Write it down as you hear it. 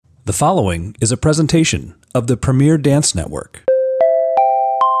The following is a presentation of the Premier Dance Network.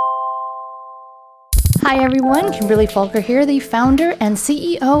 Hi everyone, Kimberly Falker here, the founder and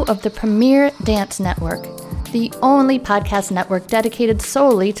CEO of the Premier Dance Network, the only podcast network dedicated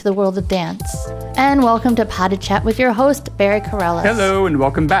solely to the world of dance. And welcome to Pod to Chat with your host, Barry Corrales. Hello and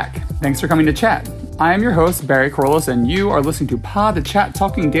welcome back. Thanks for coming to chat. I am your host, Barry Corrales, and you are listening to Pod to Chat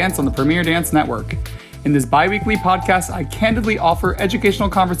Talking Dance on the Premier Dance Network. In this bi-weekly podcast, I candidly offer educational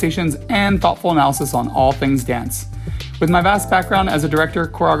conversations and thoughtful analysis on all things dance. With my vast background as a director,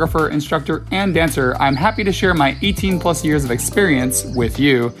 choreographer, instructor, and dancer, I'm happy to share my 18 plus years of experience with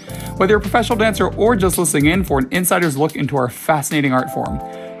you, whether you're a professional dancer or just listening in for an insider's look into our fascinating art form.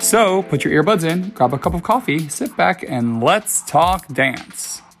 So put your earbuds in, grab a cup of coffee, sit back, and let's talk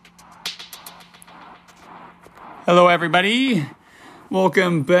dance. Hello, everybody.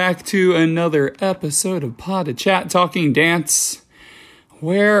 Welcome back to another episode of Pod to Chat Talking Dance.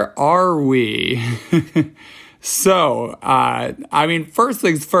 Where are we? So, first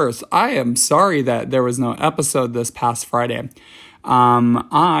things first, I am sorry that there was no episode this past Friday.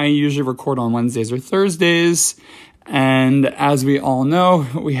 I usually record on Wednesdays or Thursdays, and as we all know,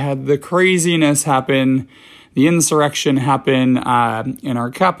 we had the craziness happen, the insurrection happen in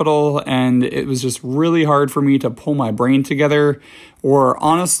our capital, and it was just really hard for me to pull my brain together or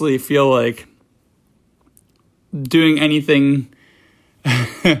honestly feel like doing anything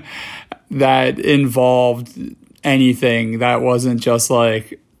that involved anything that wasn't just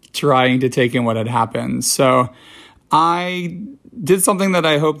like trying to take in what had happened. So I did something that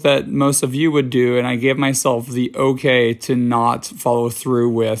I hope that most of you would do, and I gave myself the okay to not follow through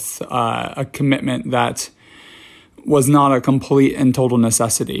with a commitment that was not a complete and total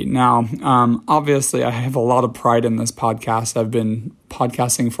necessity. Now, obviously, I have a lot of pride in this podcast. I've been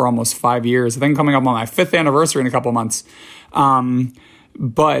podcasting for almost 5 years. I think coming up on my 5th anniversary in a couple of months.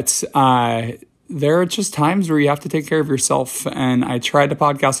 But there are just times where you have to take care of yourself. And I tried to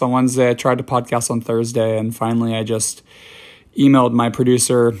podcast on Wednesday. I tried to podcast on Thursday. And finally, I just emailed my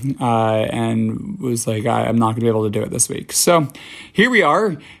producer and was like, I'm not going to be able to do it this week. So here we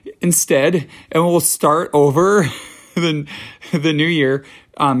are instead. And we'll start over the new year,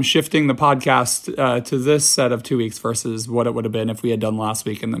 shifting the podcast to this set of 2 weeks versus what it would have been if we had done last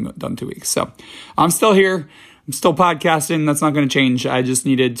week and then done 2 weeks. So I'm still here. I'm still podcasting. That's not going to change. I just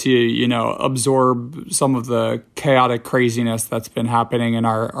needed to, absorb some of the chaotic craziness that's been happening in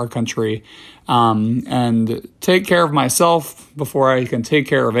our country, and take care of myself before I can take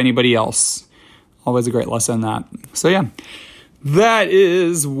care of anybody else. Always a great lesson in that. So yeah, that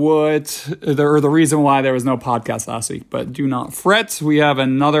is the reason why there was no podcast last week. But do not fret. We have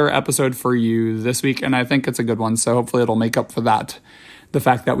another episode for you this week, and I think it's a good one. So hopefully it'll make up for that. The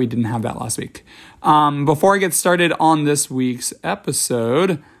fact that we didn't have that last week. Before I get started on this week's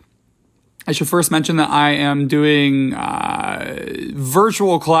episode, I should first mention that I am doing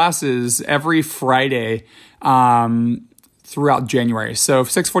virtual classes every Friday throughout January. So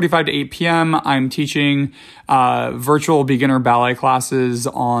 6:45 to 8 p.m., I'm teaching virtual beginner ballet classes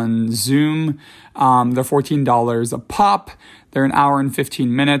on Zoom. They're $14 a pop. They're an hour and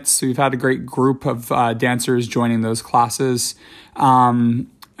 15 minutes. So we've had a great group of dancers joining those classes. And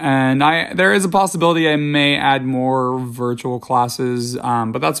there is a possibility I may add more virtual classes,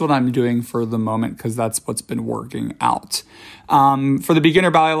 but that's what I'm doing for the moment because that's what's been working out. For the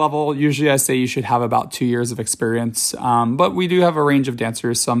beginner ballet level, usually I say you should have about 2 years of experience, but we do have a range of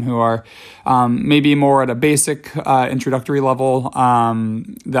dancers, some who are maybe more at a basic introductory level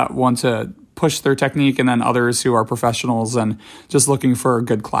that want to push their technique, and then others who are professionals and just looking for a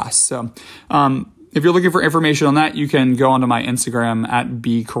good class. So if you're looking for information on that, you can go onto my Instagram at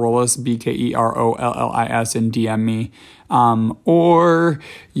bkerollis, BKEROLLIS, and DM me. Or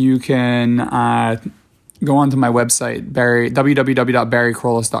you can go onto my website,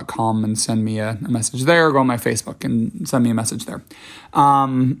 www.barrycorollis.com, and send me a message there, or go on my Facebook and send me a message there.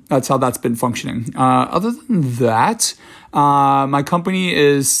 That's how that's been functioning. Other than that, my company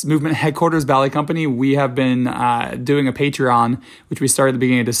is Movement Headquarters Ballet Company. We have been doing a Patreon, which we started at the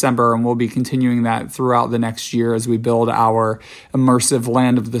beginning of December, and we'll be continuing that throughout the next year as we build our immersive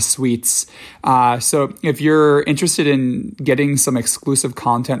land of the suites. So if you're interested in getting some exclusive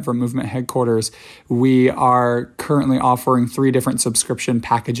content from Movement Headquarters, we are currently offering 3 different subscription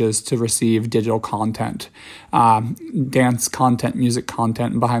packages to receive digital content, dance content, music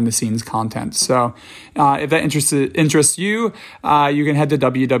content, and behind the scenes content. So if that interests you can head to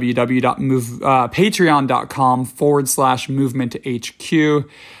patreon.com/movementhq.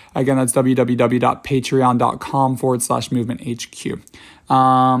 Again, that's www.patreon.com/movementhq.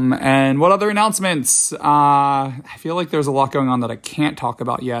 And what other announcements? I feel like there's a lot going on that I can't talk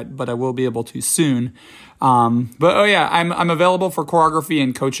about yet, but I will be able to soon. I'm available for choreography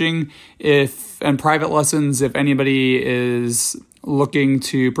and coaching and private lessons if anybody is looking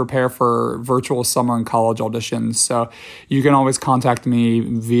to prepare for virtual summer and college auditions. So you can always contact me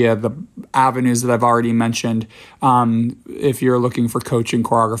via the avenues that I've already mentioned if you're looking for coaching,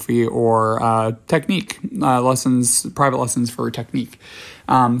 choreography, or technique lessons, private lessons for technique.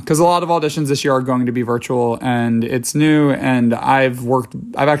 Because a lot of auditions this year are going to be virtual, and it's new, and I've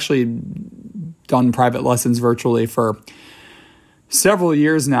actually done private lessons virtually for several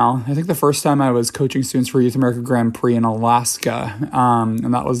years now. I think the first time I was coaching students for Youth America Grand Prix in Alaska,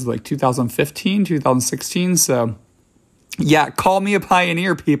 and that was like 2015, 2016. So yeah, call me a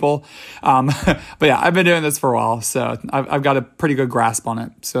pioneer, people. But yeah, I've been doing this for a while, so I've got a pretty good grasp on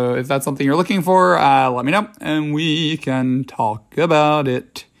it. So if that's something you're looking for, let me know, and we can talk about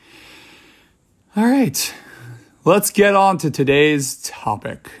it. All right, let's get on to today's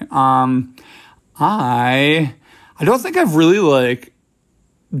topic. I don't think I've really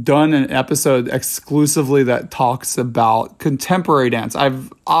done an episode exclusively that talks about contemporary dance.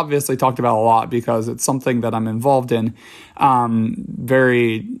 I've obviously talked about a lot because it's something that I'm involved in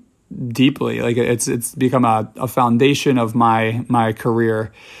very deeply. It's become a foundation of my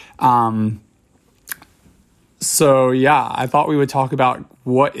career. So yeah, I thought we would talk about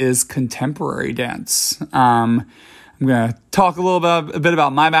what is contemporary dance. I'm going to talk a bit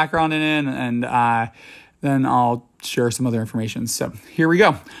about my background in it, and then I'll share some other information. So here we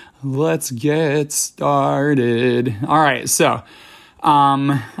go. Let's get started. All right. So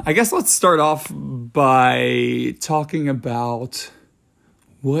I guess let's start off by talking about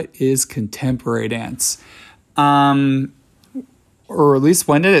what is contemporary dance. Or at least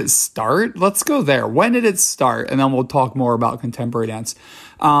when did it start? Let's go there. When did it start? And then we'll talk more about contemporary dance.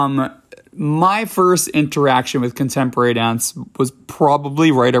 My first interaction with contemporary dance was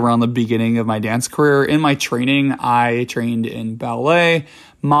probably right around the beginning of my dance career. In my training, I trained in ballet,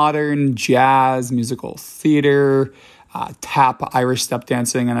 modern, jazz, musical theater, tap, Irish step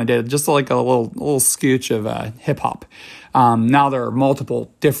dancing, and I did just a little scooch of hip hop. Now there are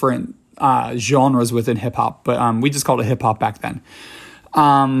multiple different genres within hip hop, but we just called it hip hop back then.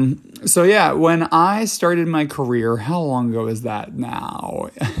 So yeah, when I started my career, how long ago is that now?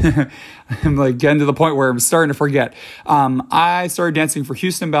 I'm getting to the point where I'm starting to forget. I started dancing for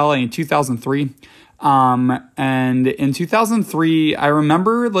Houston Ballet in 2003. And in 2003, I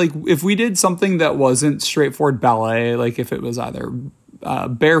remember if we did something that wasn't straightforward ballet, if it was either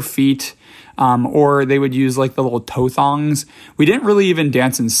bare feet, or they would use the little toe thongs. We didn't really even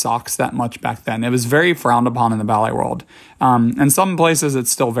dance in socks that much back then. It was very frowned upon in the ballet world. And some places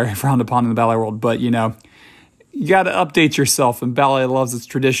it's still very frowned upon in the ballet world, but you got to update yourself, and ballet loves its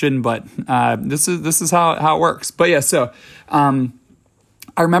tradition, but this is how it works. But yeah, so I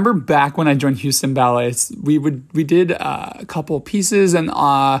remember back when I joined Houston Ballet, we did a couple pieces and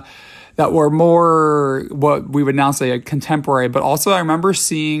that were more what we would now say a contemporary, but also I remember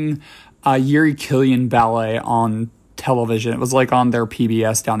seeing Yuri Killian Ballet on television. It was on their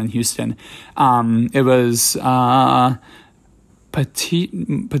PBS down in Houston. It was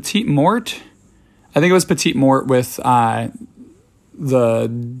Petite Mort. I think it was Petite Mort with the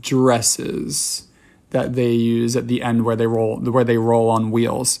dresses that they use at the end where they roll on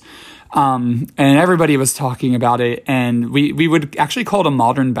wheels. And everybody was talking about it, and we would actually call it a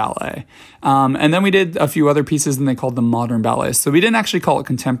modern ballet. And then we did a few other pieces and they called them modern ballets. So we didn't actually call it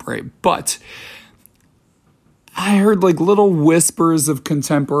contemporary, but I heard little whispers of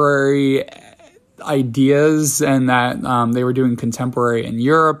contemporary ideas, and that they were doing contemporary in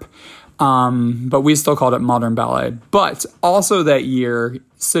Europe. But we still called it modern ballet. But also that year,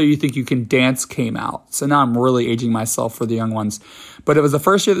 So You Think You Can Dance came out. So now I'm really aging myself for the young ones. But it was the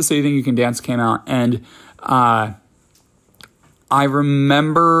first year that So You Think You Can Dance came out. And I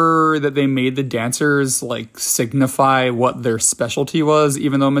remember that they made the dancers signify what their specialty was,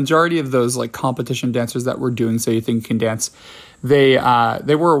 even though a majority of those competition dancers that were doing So You Think You Can Dance, they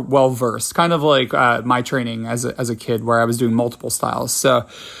were well versed, kind of like my training as a kid, where I was doing multiple styles. So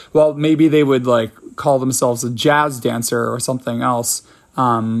while maybe they would call themselves a jazz dancer or something else,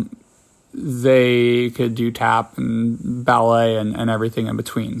 they could do tap and ballet and everything in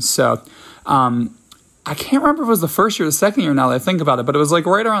between. So I can't remember if it was the first year or the second year now that I think about it, but it was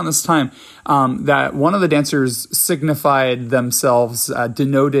right around this time that one of the dancers signified themselves,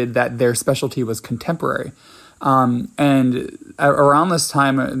 denoted that their specialty was contemporary. And around this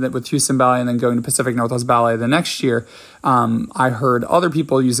time with Houston Ballet and then going to Pacific Northwest Ballet the next year, I heard other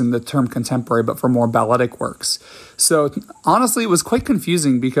people using the term contemporary, but for more balletic works. So honestly, it was quite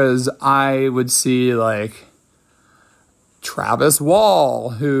confusing because I would see like Travis Wall,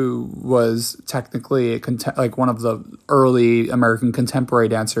 who was technically like one of the early American contemporary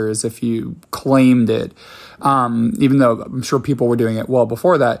dancers, if you claimed it, even though I'm sure people were doing it well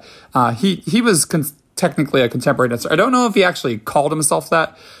before that. He was technically a contemporary dancer. I don't know if he actually called himself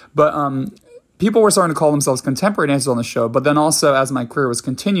that, but people were starting to call themselves contemporary dancers on the show. But then also, as my career was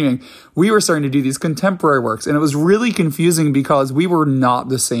continuing, we were starting to do these contemporary works, and it was really confusing because we were not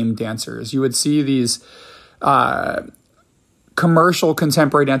the same dancers. You would see these commercial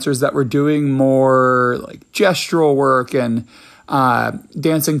contemporary dancers that were doing more like gestural work and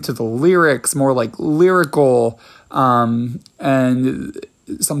dancing to the lyrics, more like lyrical, and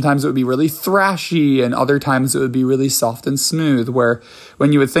sometimes it would be really thrashy, and other times it would be really soft and smooth, where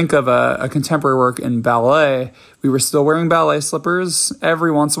when you would think of a contemporary work in ballet, we were still wearing ballet slippers,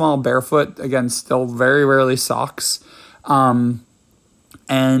 every once in a while barefoot, again, still very rarely socks, and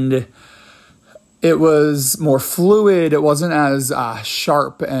it was more fluid. It wasn't as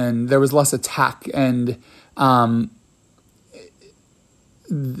sharp, and there was less attack, and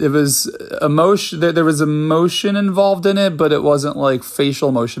it was emotion. There was emotion involved in it, but it wasn't like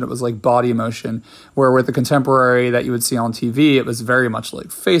facial motion. It was like body motion. Where with the contemporary that you would see on TV, it was very much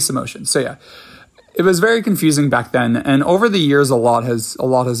like face emotion. So yeah, it was very confusing back then. And over the years, a lot has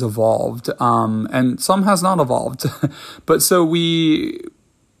evolved, and some has not evolved. But so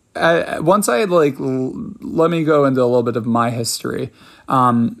once I had let me go into a little bit of my history.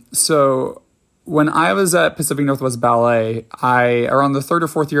 So when I was at Pacific Northwest Ballet, around the third or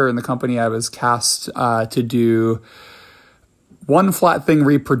fourth year in the company, I was cast to do One Flat Thing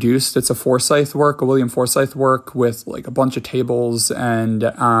Reproduced. It's a Forsyth work, a William Forsyth work with like a bunch of tables, and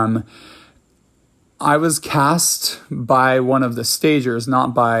I was cast by one of the stagers,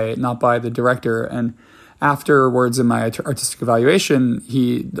 not by the director. And afterwards, in my artistic evaluation,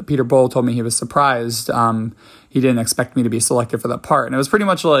 Peter Boll told me he was surprised. He didn't expect me to be selected for that part. And it was pretty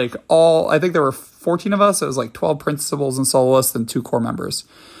much like I think there were 14 of us. It was like 12 principals and soloists and 2 core members.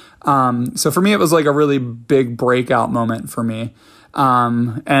 So for me, it was like a really big breakout moment for me.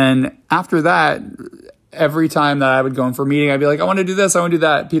 And after that, every time that I would go in for a meeting, I'd be like, I want to do this, I want to do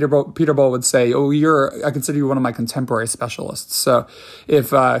that. Peter Boll would say, oh, I consider you one of my contemporary specialists. So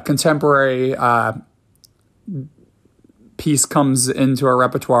if contemporary piece comes into our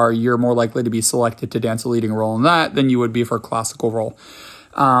repertoire, you're more likely to be selected to dance a leading role in that than you would be for a classical role.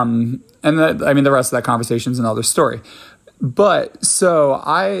 And the rest of that conversation is another story. But so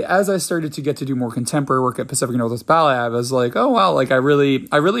as I started to get to do more contemporary work at Pacific Northwest Ballet, I was like, oh wow, like I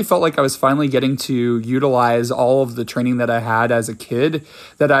really felt like I was finally getting to utilize all of the training that I had as a kid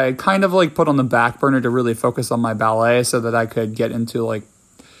that I kind of like put on the back burner to really focus on my ballet so that I could get into like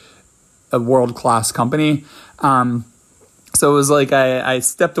a world-class company. So it was like I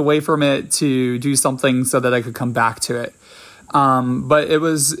stepped away from it to do something so that I could come back to it. But it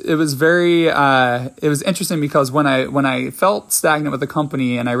was interesting because when I felt stagnant with the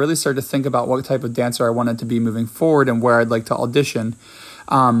company and I really started to think about what type of dancer I wanted to be moving forward and where I'd like to audition.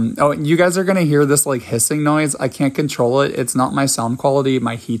 You guys are going to hear this like hissing noise. I can't control it. It's not my sound quality.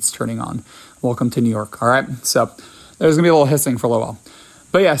 My heat's turning on. Welcome to New York. All right. So there's gonna be a little hissing for a little while.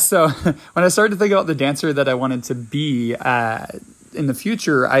 But yeah, so when I started to think about the dancer that I wanted to be in the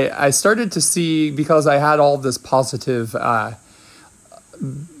future, I started to see, because I had all this positive,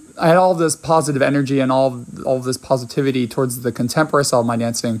 energy and all this positivity towards the contemporary style of my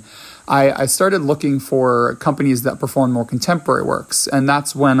dancing, I started looking for companies that perform more contemporary works. And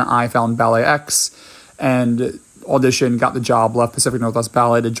that's when I found Ballet X and auditioned, got the job, left Pacific Northwest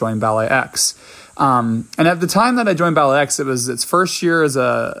Ballet to join Ballet X. And at the time that I joined Ballet X, it was its first year as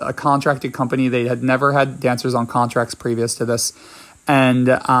a contracted company. They had never had dancers on contracts previous to this. And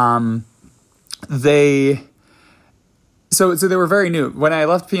so they were very new. When I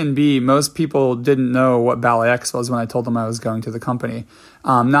left P&B, most people didn't know what Ballet X was when I told them I was going to the company.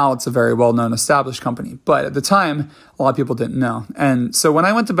 Now it's a very well-known established company. But at the time, a lot of people didn't know. And so when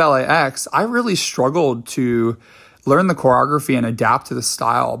I went to Ballet X, I really struggled to learn the choreography and adapt to the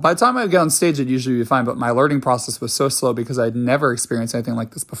style. By the time I would get on stage, it'd usually be fine, but my learning process was so slow because I'd never experienced anything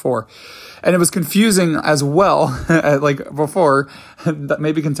like this before. And it was confusing as well, like before, that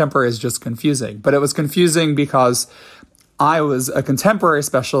maybe contemporary is just confusing. But it was confusing because I was a contemporary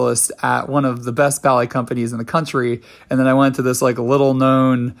specialist at one of the best ballet companies in the country, and then I went to this like little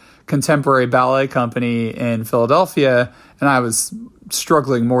known contemporary ballet company in Philadelphia, and I was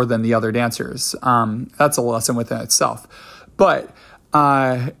struggling more than the other dancers. That's a lesson within itself. But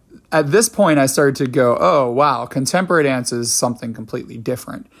at this point, I started to go, oh, wow, contemporary dance is something completely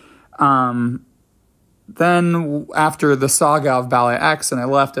different. Then after the saga of Ballet X and I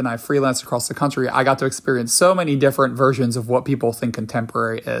left and I freelanced across the country, I got to experience so many different versions of what people think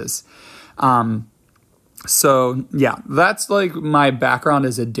contemporary is. So yeah, that's like my background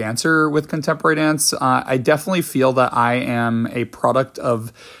as a dancer with contemporary dance. I definitely feel that I am a product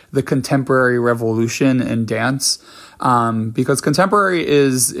of the contemporary revolution in dance, because contemporary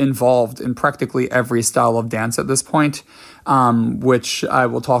is involved in practically every style of dance at this point, which I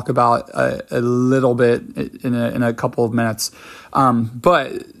will talk about a little bit in a couple of minutes.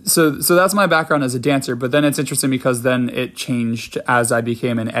 But so that's my background as a dancer, but then it's interesting because then it changed as I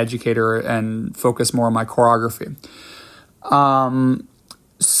became an educator and focused more on my choreography.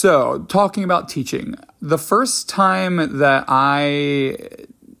 So talking about teaching, the first time that I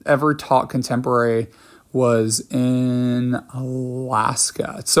ever taught contemporary was in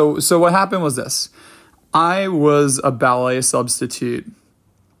Alaska. So what happened was this. I was a ballet substitute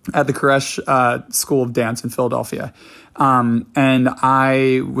at the Koresh School of Dance in Philadelphia. And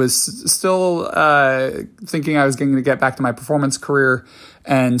I was still thinking I was going to get back to my performance career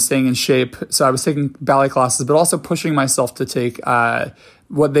and staying in shape. So I was taking ballet classes, but also pushing myself to take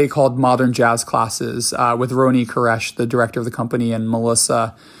what they called modern jazz classes with Roni Koresh, the director of the company, and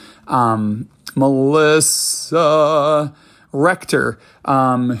Melissa Rector,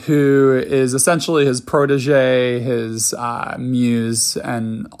 who is essentially his protege, his muse,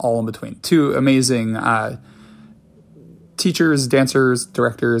 and all in between. Two amazing teachers, dancers,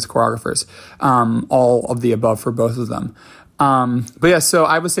 directors, choreographers, all of the above for both of them. But yeah, so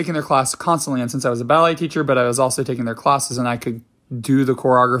I was taking their class constantly, and since I was a ballet teacher, but I was also taking their classes, and I could do the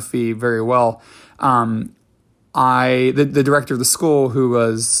choreography very well. The director of the school, who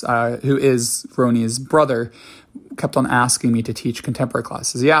is Roni's brother, kept on asking me to teach contemporary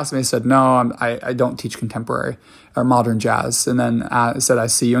classes. He asked me, I said, no, I don't teach contemporary or modern jazz. And then I said, I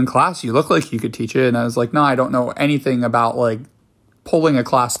see you in class. You look like you could teach it. And I was like, no, I don't know anything about like pulling a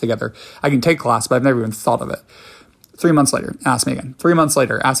class together. I can take class, but I've never even thought of it. 3 months later, asked me again. 3 months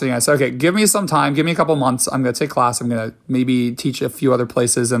later, asked me again. I said, okay, give me some time. Give me a couple months. I'm going to take class. I'm going to maybe teach a few other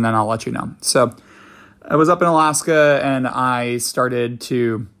places, and then I'll let you know. So I was up in Alaska, and I started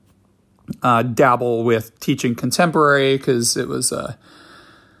to dabble with teaching contemporary because it was a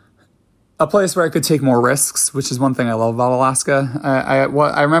place where I could take more risks, which is one thing I love about Alaska. I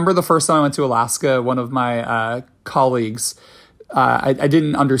remember the first time I went to Alaska, one of my colleagues, I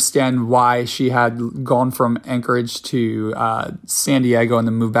didn't understand why she had gone from Anchorage to San Diego and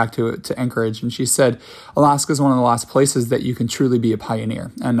then moved back to Anchorage. And she said, Alaska is one of the last places that you can truly be a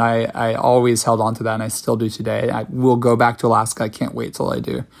pioneer. And I always held on to that, and I still do today. I will go back to Alaska. I can't wait till I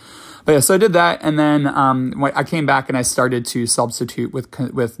do. But yeah, so I did that, and then I came back and I started to substitute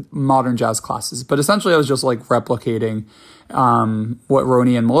with modern jazz classes. But essentially, I was just like replicating what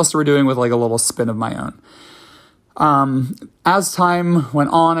Roni and Melissa were doing with like a little spin of my own. As time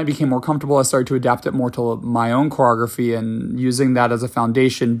went on, I became more comfortable. I started to adapt it more to my own choreography and using that as a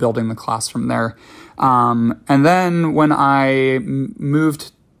foundation, building the class from there. And then when I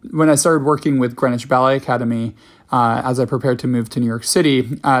started working with Greenwich Ballet Academy, as I prepared to move to New York City,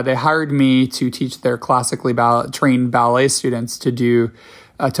 they hired me to teach their classically trained ballet students they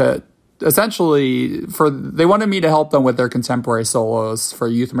wanted me to help them with their contemporary solos for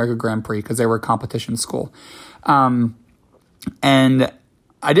Youth America Grand Prix because they were a competition school. And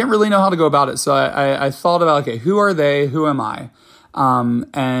I didn't really know how to go about it. So I thought about, okay, who are they? Who am I?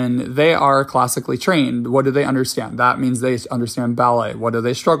 And they are classically trained. What do they understand? That means they understand ballet. What do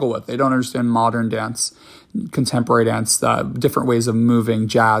they struggle with? They don't understand modern dance, contemporary dance, different ways of moving,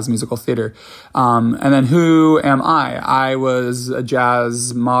 jazz, musical theater. And then who am I? I was a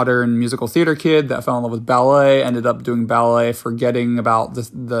jazz, modern musical theater kid that fell in love with ballet, ended up doing ballet, forgetting about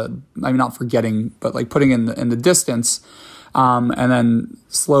not forgetting, but like putting in the distance. And then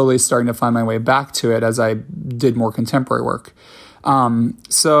slowly starting to find my way back to it as I did more contemporary work.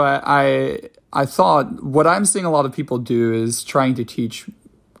 So I thought what I'm seeing a lot of people do is trying to teach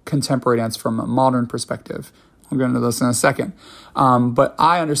contemporary dance from a modern perspective. I'll go into this in a second. But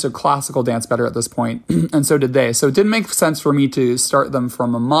I understood classical dance better at this point, and so did they. So it didn't make sense for me to start them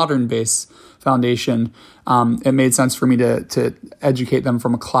from a modern base foundation. It made sense for me to educate them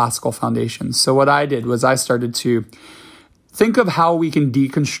from a classical foundation. So what I did was I started to think of how we can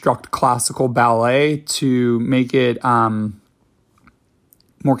deconstruct classical ballet to make it more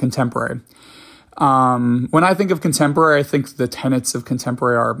contemporary. When I think of contemporary, I think the tenets of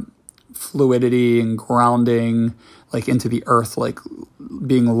contemporary are fluidity and grounding, like into the earth, like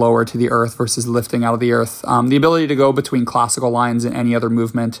being lower to the earth versus lifting out of the earth. The ability to go between classical lines and any other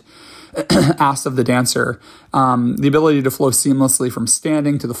movement asked of the dancer. The ability to flow seamlessly from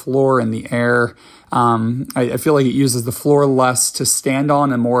standing to the floor in the air. I feel like it uses the floor less to stand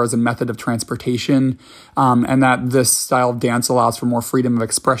on and more as a method of transportation, and that this style of dance allows for more freedom of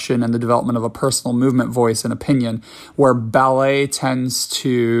expression and the development of a personal movement, voice, and opinion, where ballet tends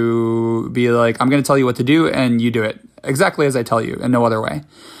to be like, I'm going to tell you what to do and you do it exactly as I tell you and no other way.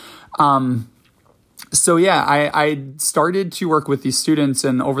 So yeah, I started to work with these students,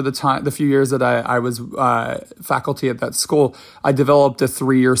 and over the few years that I was faculty at that school, I developed a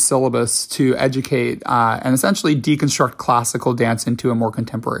 3-year syllabus to educate and essentially deconstruct classical dance into a more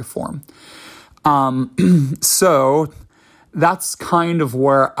contemporary form. So that's kind of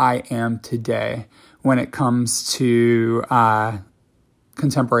where I am today when it comes to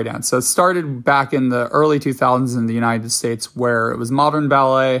contemporary dance. So it started back in the early 2000s in the United States, where it was modern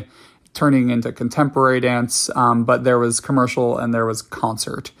ballet turning into contemporary dance, but there was commercial and there was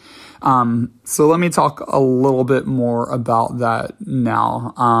concert. So let me talk a little bit more about that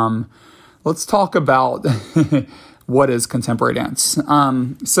now. Let's talk about what is contemporary dance.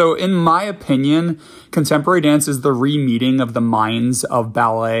 So in my opinion, contemporary dance is the re-meeting of the minds of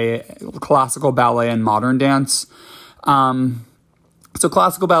ballet, classical ballet and modern dance. So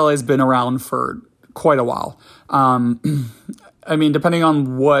classical ballet has been around for quite a while. I mean, depending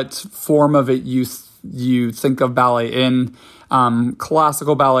on what form of it you think of ballet in,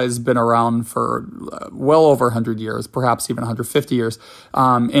 classical ballet has been around for well over 100 years, perhaps even 150 years,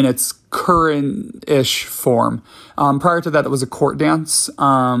 in its current-ish form. Prior to that, it was a court dance,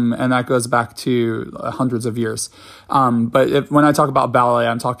 and that goes back to hundreds of years. But when I talk about ballet,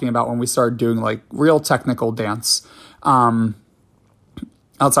 I'm talking about when we started doing like real technical dance outside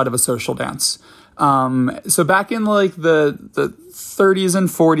of a social dance. So back in like the 30s and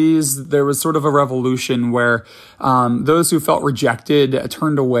 40s, there was sort of a revolution where those who felt rejected,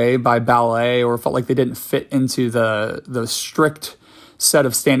 turned away by ballet, or felt like they didn't fit into the strict set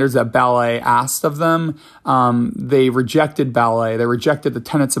of standards that ballet asked of them, they rejected ballet. They rejected the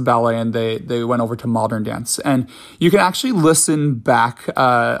tenets of ballet, and they went over to modern dance. And you can actually listen back.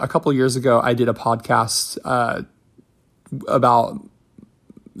 A couple of years ago, I did a podcast about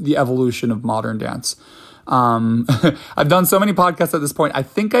the evolution of modern dance. I've done so many podcasts at this point. I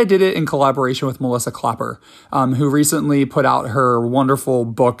think I did it in collaboration with Melissa Clapper, who recently put out her wonderful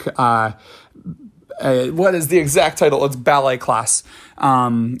book. What is the exact title? It's Ballet Class,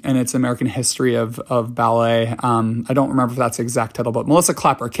 and it's American History of Ballet. I don't remember if that's the exact title, but Melissa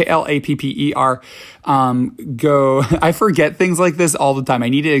Clapper, Klapper. I forget things like this all the time. I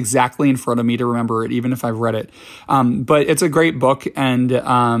need it exactly in front of me to remember it, even if I've read it. But it's a great book, and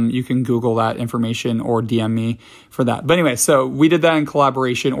you can Google that information or DM me for that. But anyway, so we did that in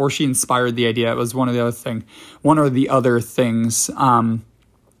collaboration, or she inspired the idea. It was one or the other things.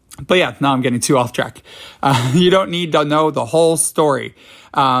 But yeah, now I'm getting too off track. You don't need to know the whole story.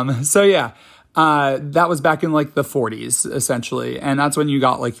 So yeah, that was back in like the 40s, essentially. And that's when you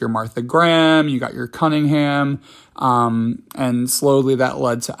got like your Martha Graham, you got your Cunningham, and slowly that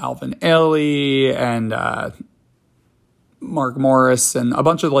led to Alvin Ailey and Mark Morris and a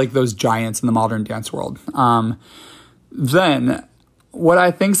bunch of like those giants in the modern dance world. Then what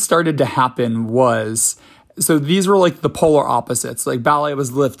I think started to happen was, so these were like the polar opposites. Like ballet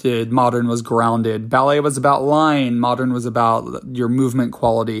was lifted, modern was grounded. Ballet was about line, modern was about your movement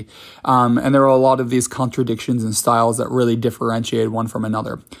quality. And there were a lot of these contradictions in styles that really differentiated one from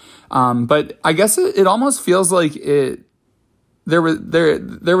another. But I guess it almost feels like there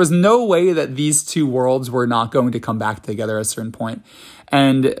was no way that these two worlds were not going to come back together at a certain point.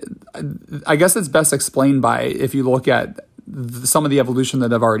 And I guess it's best explained by, if you look at some of the evolution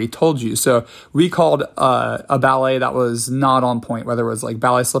that I've already told you. So we called a ballet that was not on point, whether it was like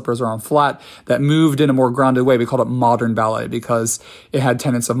ballet slippers or on flat, that moved in a more grounded way. We called it modern ballet because it had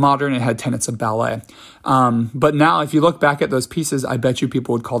tenets of modern, it had tenets of ballet. But now if you look back at those pieces, I bet you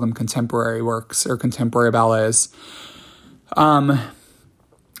people would call them contemporary works or contemporary ballets.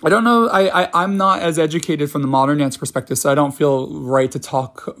 I don't know. I'm not as educated from the modern dance perspective, so I don't feel right to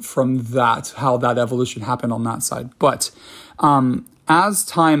talk from that, how that evolution happened on that side. But as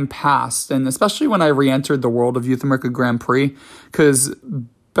time passed, and especially when I re-entered the world of Youth America Grand Prix, because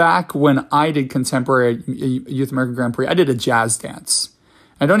back when I did contemporary Youth America Grand Prix, I did a jazz dance.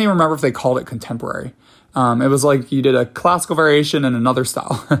 I don't even remember if they called it contemporary. It was like you did a classical variation and another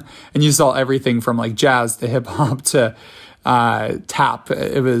style, and you saw everything from like jazz to hip hop to tap.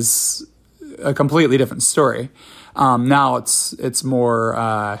 It was a completely different story. Now it's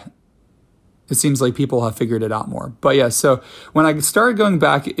more it seems like people have figured it out more. But yeah, so when I started going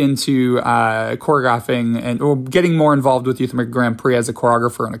back into choreographing and getting more involved with Youth America Grand Prix as a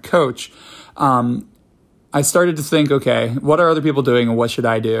choreographer and a coach, I started to think, okay, what are other people doing and what should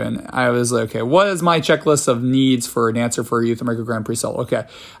I do? And I was like, okay, what is my checklist of needs for a dancer for a Youth America Grand Prix solo? Okay,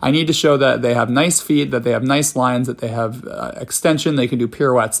 I need to show that they have nice feet, that they have nice lines, that they have extension, they can do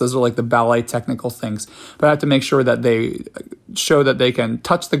pirouettes. Those are like the ballet technical things. But I have to make sure that they show that they can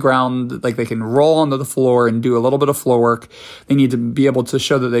touch the ground, like they can roll onto the floor and do a little bit of floor work. They need to be able to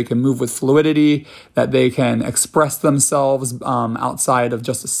show that they can move with fluidity, that they can express themselves outside of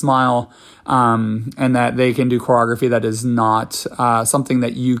just a smile, and that they can do choreography that is not something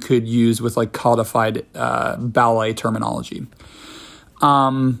that you could use with like codified ballet terminology.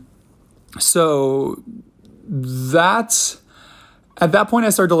 So that's... At that point, I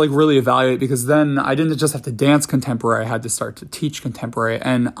started to like really evaluate, because then I didn't just have to dance contemporary. I had to start to teach contemporary.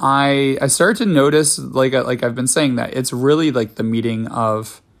 And I started to notice, like I've been saying, that it's really like the meeting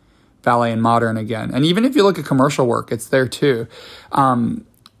of ballet and modern again. And even if you look at commercial work, it's there too.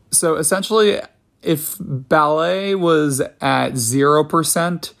 So essentially, if ballet was at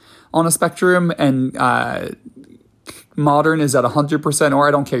 0% on a spectrum and modern is at 100%, or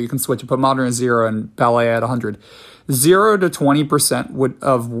I don't care, you can switch it, put modern at 0 and ballet at 100. 0 to 20%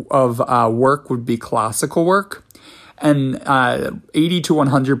 of work would be classical work, and 80 to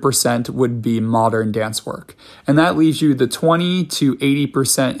 100% would be modern dance work. And that leaves you the 20 to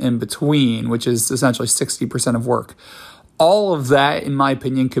 80% in between, which is essentially 60% of work. All of that, in my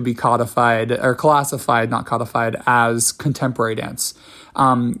opinion, could be codified or classified, not codified, as contemporary dance.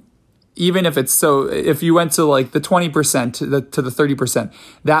 Even if it's if you went to like the 20% to the 30%,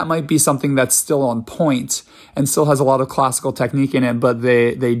 that might be something that's still on point and still has a lot of classical technique in it, but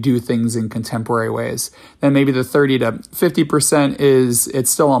they do things in contemporary ways. Then maybe the 30 to 50% it's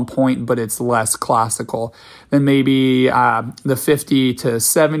still on point, but it's less classical. Then maybe the 50 to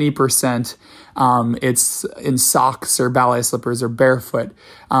 70%, it's in socks or ballet slippers or barefoot.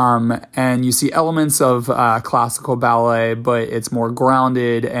 And you see elements of classical ballet, but it's more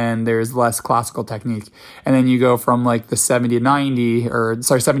grounded and there's less classical technique. And then you go from like the 70 to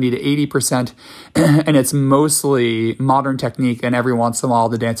 80%, and it's mostly modern technique. And every once in a while,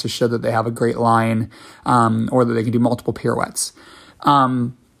 the dancers show that they have a great line, or that they can do multiple pirouettes.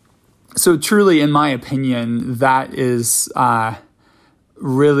 So truly, in my opinion, that is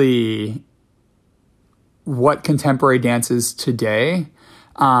really what contemporary dance is today.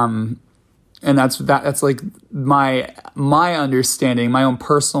 And that's like my understanding, my own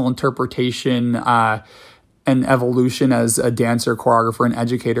personal interpretation, and evolution as a dancer, choreographer, and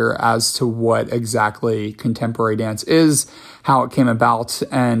educator as to what exactly contemporary dance is, how it came about,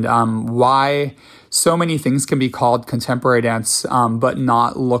 and why so many things can be called contemporary dance, but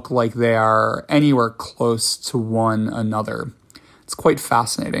not look like they are anywhere close to one another. It's quite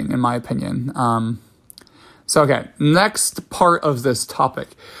fascinating, in my opinion. So, okay, next part of this topic.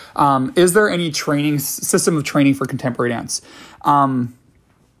 Is there any system of training for contemporary dance?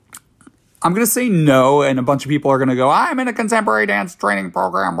 I'm going to say no, and a bunch of people are going to go, I'm in a contemporary dance training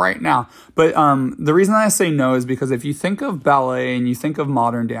program right now. But the reason I say no is because if you think of ballet and you think of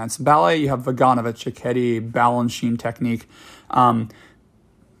modern dance, ballet, you have Vaganova, Cecchetti, Balanchine technique,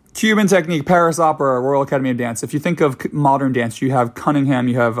 Cuban technique, Paris Opera, Royal Academy of Dance. If you think of modern dance, you have Cunningham,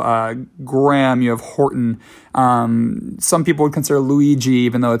 you have Graham, you have Horton. Some people would consider Luigi,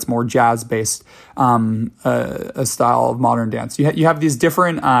 even though it's more jazz-based, a style of modern dance. You have these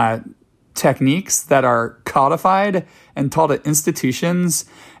different techniques that are codified and taught at institutions,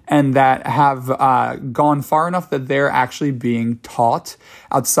 and that have gone far enough that they're actually being taught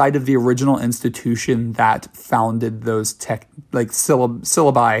outside of the original institution that founded those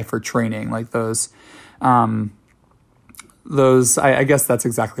syllabi for training, like those. I guess that's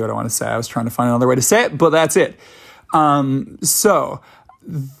exactly what I want to say. I was trying to find another way to say it, but that's it. So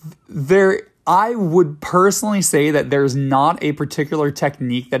I would personally say that there's not a particular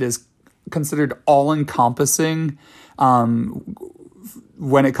technique that is considered all-encompassing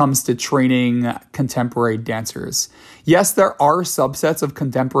when it comes to training contemporary dancers. Yes, there are subsets of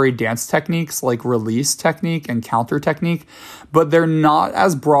contemporary dance techniques like release technique and counter technique, but they're not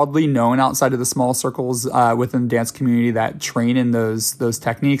as broadly known outside of the small circles within the dance community that train in those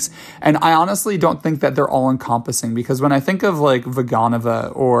techniques. And I honestly don't think that they're all encompassing, because when I think of like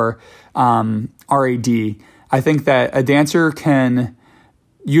Vaganova or RAD, I think that a dancer can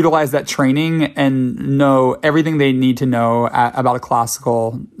utilize that training and know everything they need to know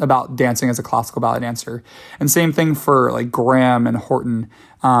about dancing as a classical ballet dancer. And same thing for like Graham and Horton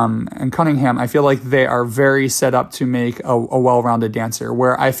and Cunningham. I feel like they are very set up to make a well-rounded dancer,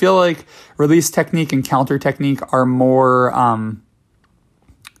 where I feel like release technique and counter technique are more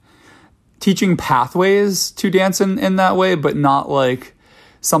teaching pathways to dance in that way, but not like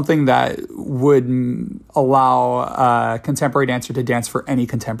something that would allow a contemporary dancer to dance for any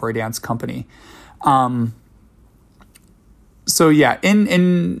contemporary dance company. So yeah,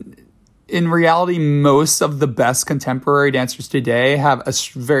 in reality, most of the best contemporary dancers today have a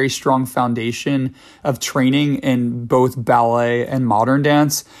very strong foundation of training in both ballet and modern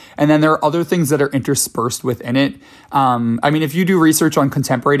dance. And then there are other things that are interspersed within it. I mean, if you do research on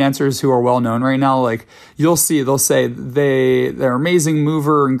contemporary dancers who are well known right now, like they'll say they're amazing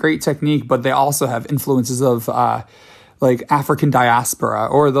mover and great technique, but they also have influences of like African diaspora,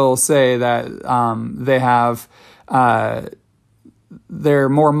 or they'll say that they have they're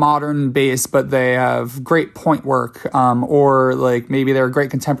more modern based, but they have great point work, or like maybe they're a great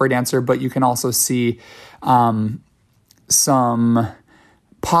contemporary dancer, but you can also see some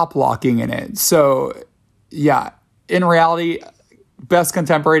pop locking in it. So yeah, in reality, best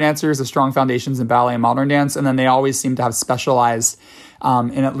contemporary dancers have strong foundations in ballet and modern dance, and then they always seem to have specialized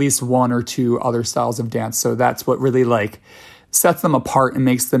in at least one or two other styles of dance. So that's what really like sets them apart and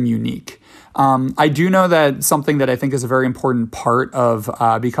makes them unique. I do know that something that I think is a very important part of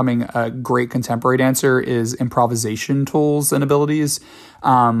becoming a great contemporary dancer is improvisation tools and abilities.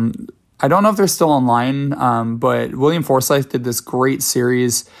 I don't know if they're still online, but William Forsythe did this great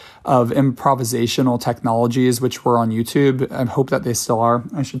series of improvisational technologies, which were on YouTube. I hope that they still are.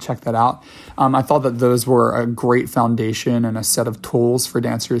 I should check that out. I thought that those were a great foundation and a set of tools for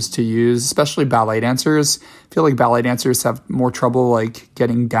dancers to use, especially ballet dancers. I feel like ballet dancers have more trouble like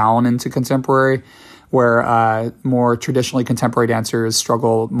getting down into contemporary, where more traditionally contemporary dancers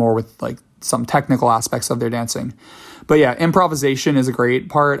struggle more with like some technical aspects of their dancing. But yeah, improvisation is a great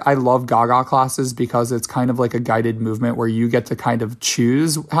part. I love Gaga classes because it's kind of like a guided movement where you get to kind of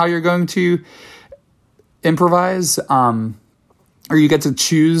choose how you're going to improvise, or you get to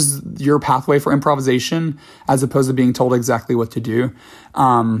choose your pathway for improvisation as opposed to being told exactly what to do.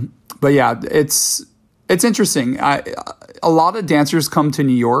 But yeah, it's interesting. A lot of dancers come to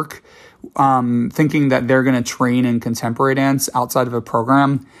New York thinking that they're going to train in contemporary dance outside of a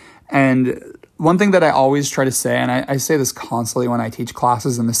program. And one thing that I always try to say, and I say this constantly when I teach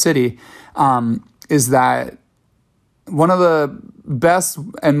classes in the city, is that one of the best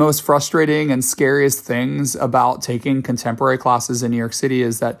and most frustrating and scariest things about taking contemporary classes in New York City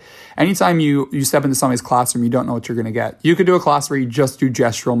is that anytime you step into somebody's classroom, you don't know what you're going to get. You could do a class where you just do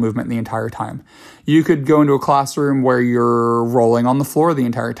gestural movement the entire time. You could go into a classroom where you're rolling on the floor the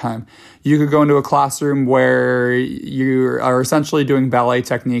entire time. You could go into a classroom where you are essentially doing ballet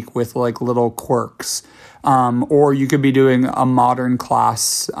technique with like little quirks. Or you could be doing a modern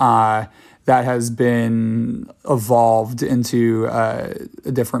class that has been evolved into a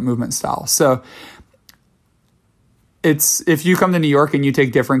different movement style. So if you come to New York and you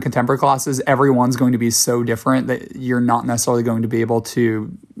take different contemporary classes, everyone's going to be so different that you're not necessarily going to be able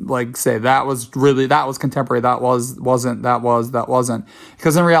to like say that was contemporary, that wasn't.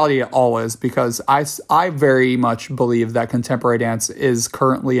 Because in reality, it all is, because I very much believe that contemporary dance is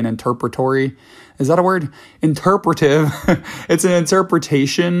currently an interpretory. Is that a word? Interpretive. It's an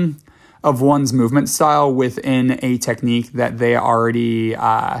interpretation of one's movement style within a technique that they already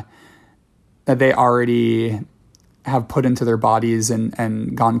have put into their bodies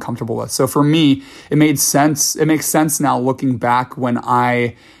and gotten comfortable with. So for me, it made sense. It makes sense now looking back when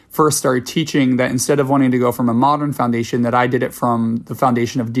I first started teaching, that instead of wanting to go from a modern foundation, that I did it from the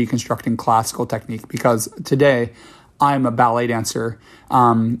foundation of deconstructing classical technique, because today I'm a ballet dancer.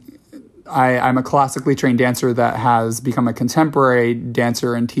 I'm a classically trained dancer that has become a contemporary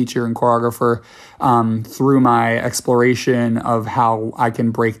dancer and teacher and choreographer through my exploration of how I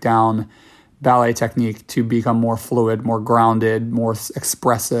can break down ballet technique to become more fluid, more grounded, more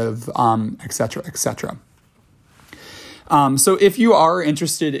expressive, et cetera, et cetera. So if you are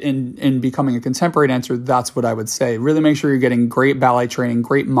interested in becoming a contemporary dancer, that's what I would say. Really make sure you're getting great ballet training,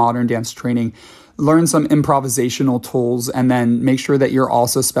 great modern dance training, learn some improvisational tools, and then make sure that you're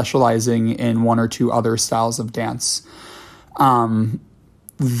also specializing in one or two other styles of dance.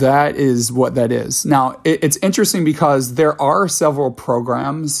 That is what that is. Now, it's interesting because there are several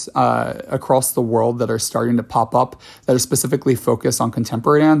programs across the world that are starting to pop up that are specifically focused on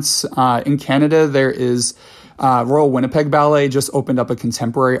contemporary dance. In Canada, there is Royal Winnipeg Ballet just opened up a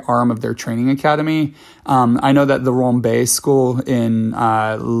contemporary arm of their training academy. I know that the Rombay School in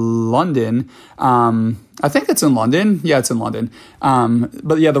London, I think it's in London. Yeah, it's in London.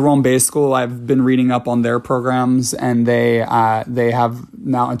 But yeah, the Rombay School, I've been reading up on their programs, and they have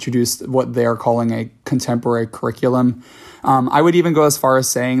now introduced what they're calling a contemporary curriculum. I would even go as far as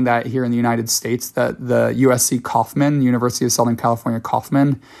saying that here in the United States, that the USC Kaufman, University of Southern California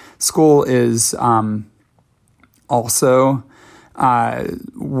Kaufman School, is also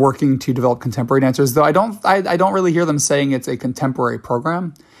working to develop contemporary dancers, though I don't really hear them saying it's a contemporary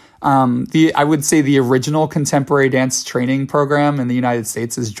program. I would say the original contemporary dance training program in the United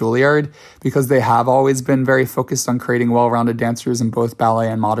States is Juilliard, because they have always been very focused on creating well-rounded dancers in both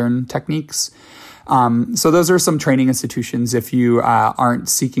ballet and modern techniques. So those are some training institutions if you aren't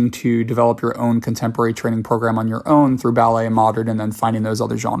seeking to develop your own contemporary training program on your own through ballet and modern and then finding those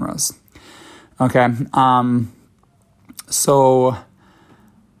other genres. Okay. So,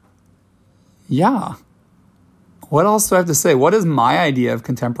 yeah. What else do I have to say? What is my idea of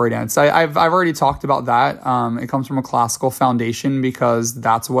contemporary dance? I've already talked about that. It comes from a classical foundation because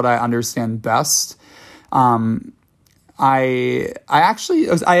that's what I understand best. I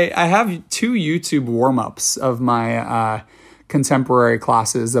have 2 YouTube warm-ups of my contemporary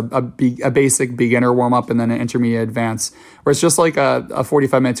classes, a basic beginner warm-up and then an intermediate advance, where it's just like a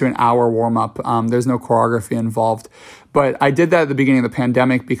 45-minute to an hour warm-up. There's no choreography involved. But I did that at the beginning of the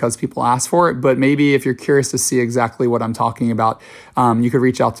pandemic because people asked for it. But maybe if you're curious to see exactly what I'm talking about, you could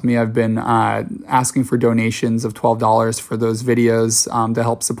reach out to me. I've been asking for donations of $12 for those videos to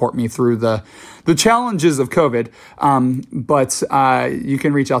help support me through the challenges of COVID. But you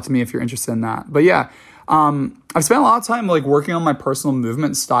can reach out to me if you're interested in that. But yeah, I've spent a lot of time like working on my personal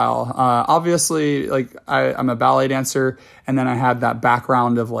movement style. Obviously, like I'm a ballet dancer, and then I had that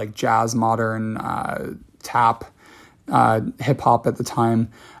background of like jazz, modern, tap, hip hop at the time.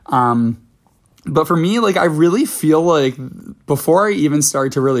 But for me, like I really feel like before I even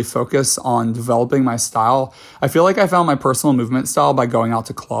started to really focus on developing my style, I feel like I found my personal movement style by going out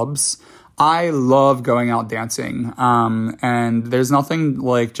to clubs. I love going out dancing. And there's nothing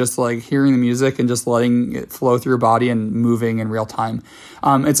like just like hearing the music and just letting it flow through your body and moving in real time.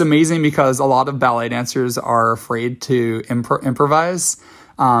 It's amazing because a lot of ballet dancers are afraid to improvise.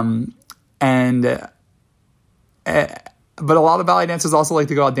 But a lot of ballet dancers also like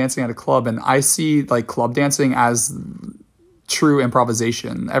to go out dancing at a club, and I see like club dancing as true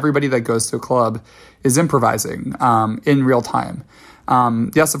improvisation. Everybody that goes to a club is improvising in real time.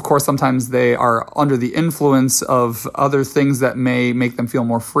 Yes, of course, sometimes they are under the influence of other things that may make them feel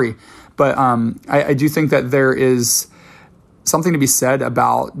more free. But I do think that there is something to be said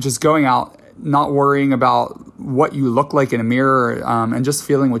about just going out, not worrying about what you look like in a mirror, and just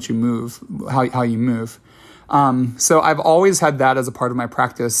feeling what you move, how you move. So I've always had that as a part of my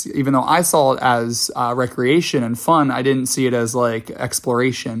practice. Even though I saw it as recreation and fun, I didn't see it as like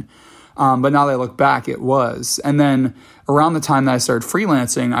exploration. But now that I look back, it was. And then around the time that I started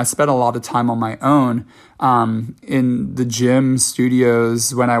freelancing, I spent a lot of time on my own in the gym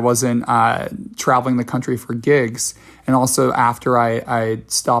studios when I wasn't traveling the country for gigs. And also after I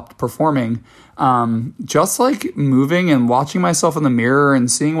stopped performing, just like moving and watching myself in the mirror and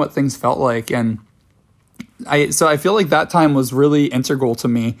seeing what things felt like. And so I feel like that time was really integral to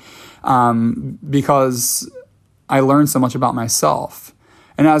me because I learned so much about myself.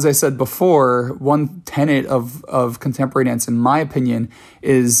 And as I said before, one tenet of contemporary dance, in my opinion,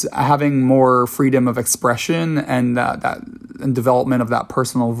 is having more freedom of expression and and development of that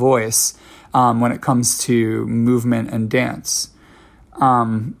personal voice when it comes to movement and dance.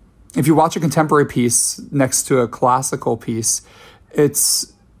 If you watch a contemporary piece next to a classical piece,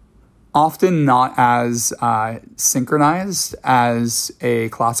 it's often not as synchronized as a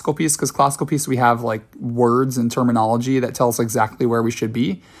classical piece, because classical piece we have like words and terminology that tell us exactly where we should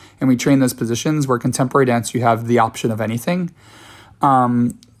be, and we train those positions. Where contemporary dance, you have the option of anything.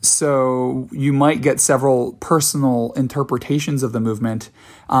 So you might get several personal interpretations of the movement,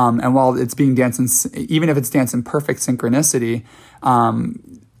 and while it's being danced, even if it's danced in perfect synchronicity,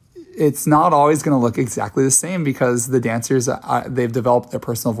 it's not always going to look exactly the same because the dancers, they've developed their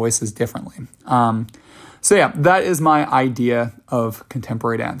personal voices differently. So yeah, that is my idea of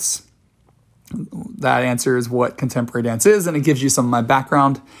contemporary dance. That answers what contemporary dance is, and it gives you some of my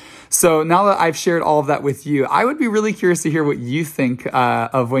background. So now that I've shared all of that with you, I would be really curious to hear what you think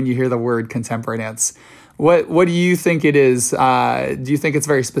of when you hear the word contemporary dance. What do you think it is? Do you think it's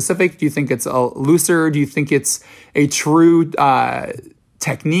very specific? Do you think it's looser? Do you think it's a true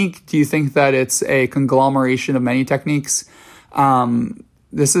technique? Do you think that it's a conglomeration of many techniques?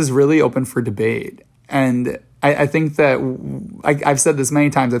 This is really open for debate. And I think that I've said this many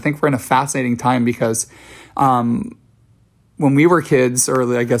times. I think we're in a fascinating time because when we were kids,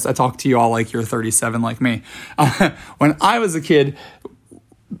 or I guess I talk to you all like you're 37 like me. When I was a kid,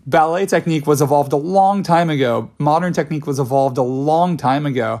 ballet technique was evolved a long time ago. Modern technique was evolved a long time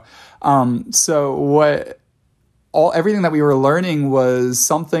ago. So everything that we were learning was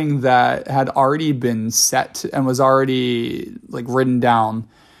something that had already been set and was already like written down,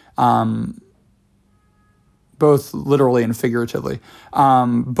 both literally and figuratively.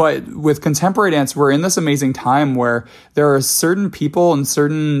 But with contemporary dance, we're in this amazing time where there are certain people and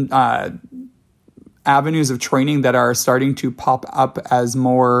certain avenues of training that are starting to pop up as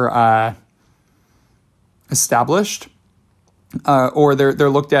more established. Or they're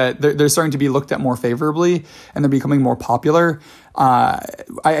looked at. They're starting to be looked at more favorably, and they're becoming more popular.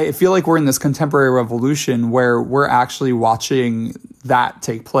 I feel like we're in this contemporary revolution where we're actually watching that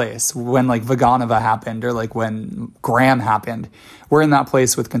take place. When like Vaganova happened, or like when Graham happened, we're in that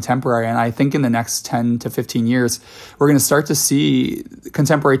place with contemporary. And I think in the next 10 to 15 years, we're going to start to see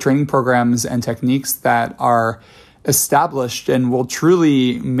contemporary training programs and techniques that are established and will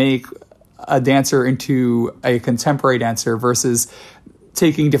truly make a dancer into a contemporary dancer versus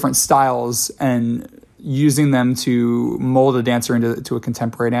taking different styles and using them to mold a dancer into a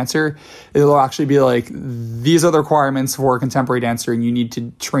contemporary dancer. It'll actually be like, these are the requirements for a contemporary dancer, and you need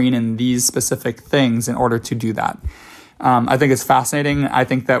to train in these specific things in order to do that. I think it's fascinating. I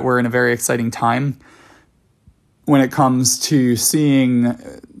think that we're in a very exciting time when it comes to seeing,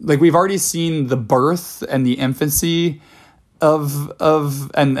 like, we've already seen the birth and the infancy of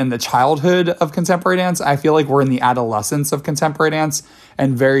the childhood of contemporary dance. I feel like we're in the adolescence of contemporary dance,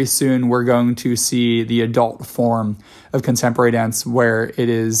 and very soon we're going to see the adult form of contemporary dance where it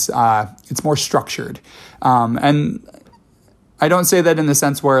is it's more structured. And I don't say that in the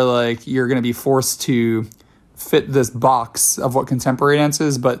sense where like you're going to be forced to fit this box of what contemporary dance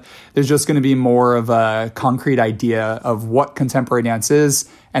is, but there's just going to be more of a concrete idea of what contemporary dance is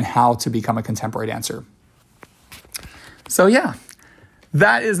and how to become a contemporary dancer. So yeah,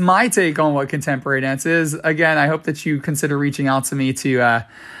 that is my take on what contemporary dance is. Again, I hope that you consider reaching out to me to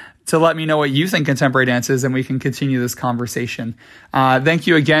let me know what you think contemporary dance is, and we can continue this conversation. Thank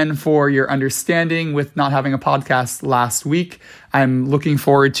you again for your understanding with not having a podcast last week. I'm looking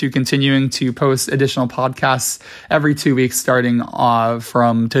forward to continuing to post additional podcasts every 2 weeks starting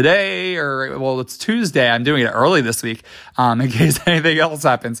from today, it's Tuesday. I'm doing it early this week in case anything else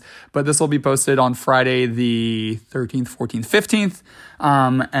happens. But this will be posted on Friday the 13th, 14th, 15th.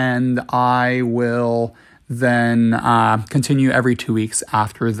 And I will then continue every 2 weeks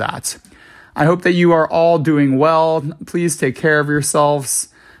after that. I hope that you are all doing well. Please take care of yourselves.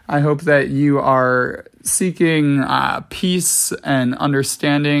 I hope that you are seeking peace and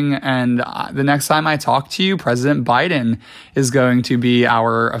understanding. And the next time I talk to you, President Biden is going to be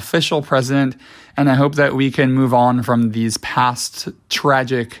our official president. And I hope that we can move on from these past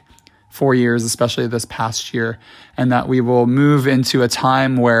tragic 4 years, especially this past year, and that we will move into a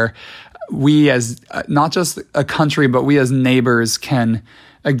time where we as not just a country, but we as neighbors can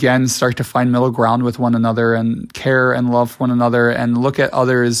again start to find middle ground with one another and care and love one another and look at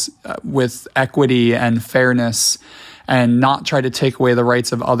others with equity and fairness and not try to take away the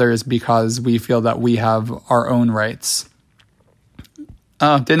rights of others because we feel that we have our own rights.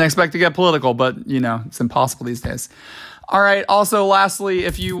 Didn't expect to get political, but it's impossible these days. All right. Also, lastly,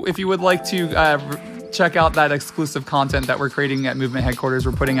 if you would like to check out that exclusive content that we're creating at Movement Headquarters,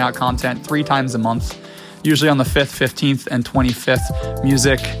 we're putting out content 3 times a month, usually on the 5th, 15th, and 25th.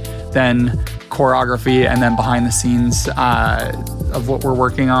 Music, then choreography, and then behind the scenes of what we're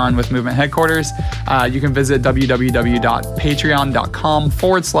working on with Movement Headquarters. You can visit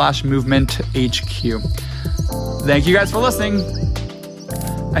www.patreon.com/movementhq. Thank you guys for listening.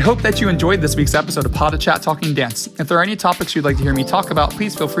 I hope that you enjoyed this week's episode of Pod Chat Talking Dance. If there are any topics you'd like to hear me talk about,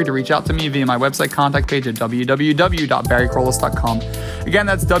 please feel free to reach out to me via my website contact page at www.barrykerollis.com. Again,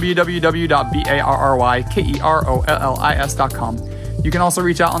 that's www.barrykerollis.com. You can also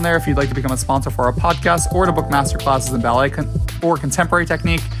reach out on there if you'd like to become a sponsor for our podcast or to book masterclasses in ballet or contemporary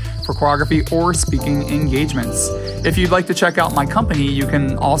technique for choreography or speaking engagements. If you'd like to check out my company, you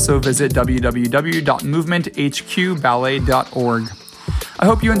can also visit www.movementhqballet.org. I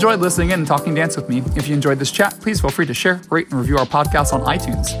hope you enjoyed listening in and talking dance with me. If you enjoyed this chat, please feel free to share, rate, and review our podcast on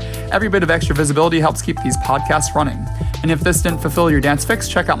iTunes. Every bit of extra visibility helps keep these podcasts running. And if this didn't fulfill your dance fix,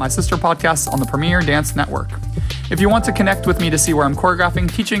 check out my sister podcasts on the Premier Dance Network. If you want to connect with me to see where I'm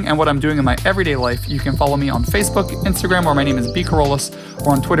choreographing, teaching, and what I'm doing in my everyday life, you can follow me on Facebook, Instagram, where my name is B. Kerollis,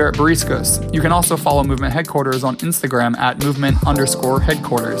 or on Twitter at Bariscos. You can also follow Movement Headquarters on Instagram at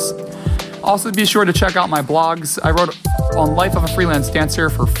movement_headquarters. Also, be sure to check out my blogs. I wrote on Life of a Freelance Dancer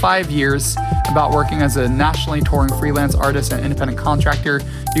for 5 years about working as a nationally touring freelance artist and independent contractor.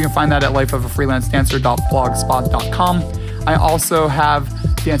 You can find that at lifeofafreelancedancer.blogspot.com. I also have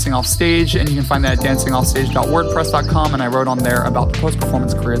Dancing Off Stage, and you can find that at dancingoffstage.wordpress.com, and I wrote on there about the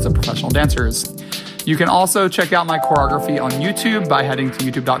post-performance careers of professional dancers. You can also check out my choreography on YouTube by heading to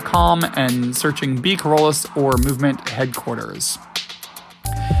youtube.com and searching B. Carolus or Movement Headquarters.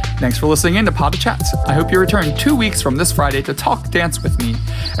 Thanks for listening in to Pod to Chat. I hope you return 2 weeks from this Friday to talk dance with me.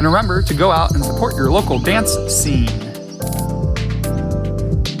 And remember to go out and support your local dance scene.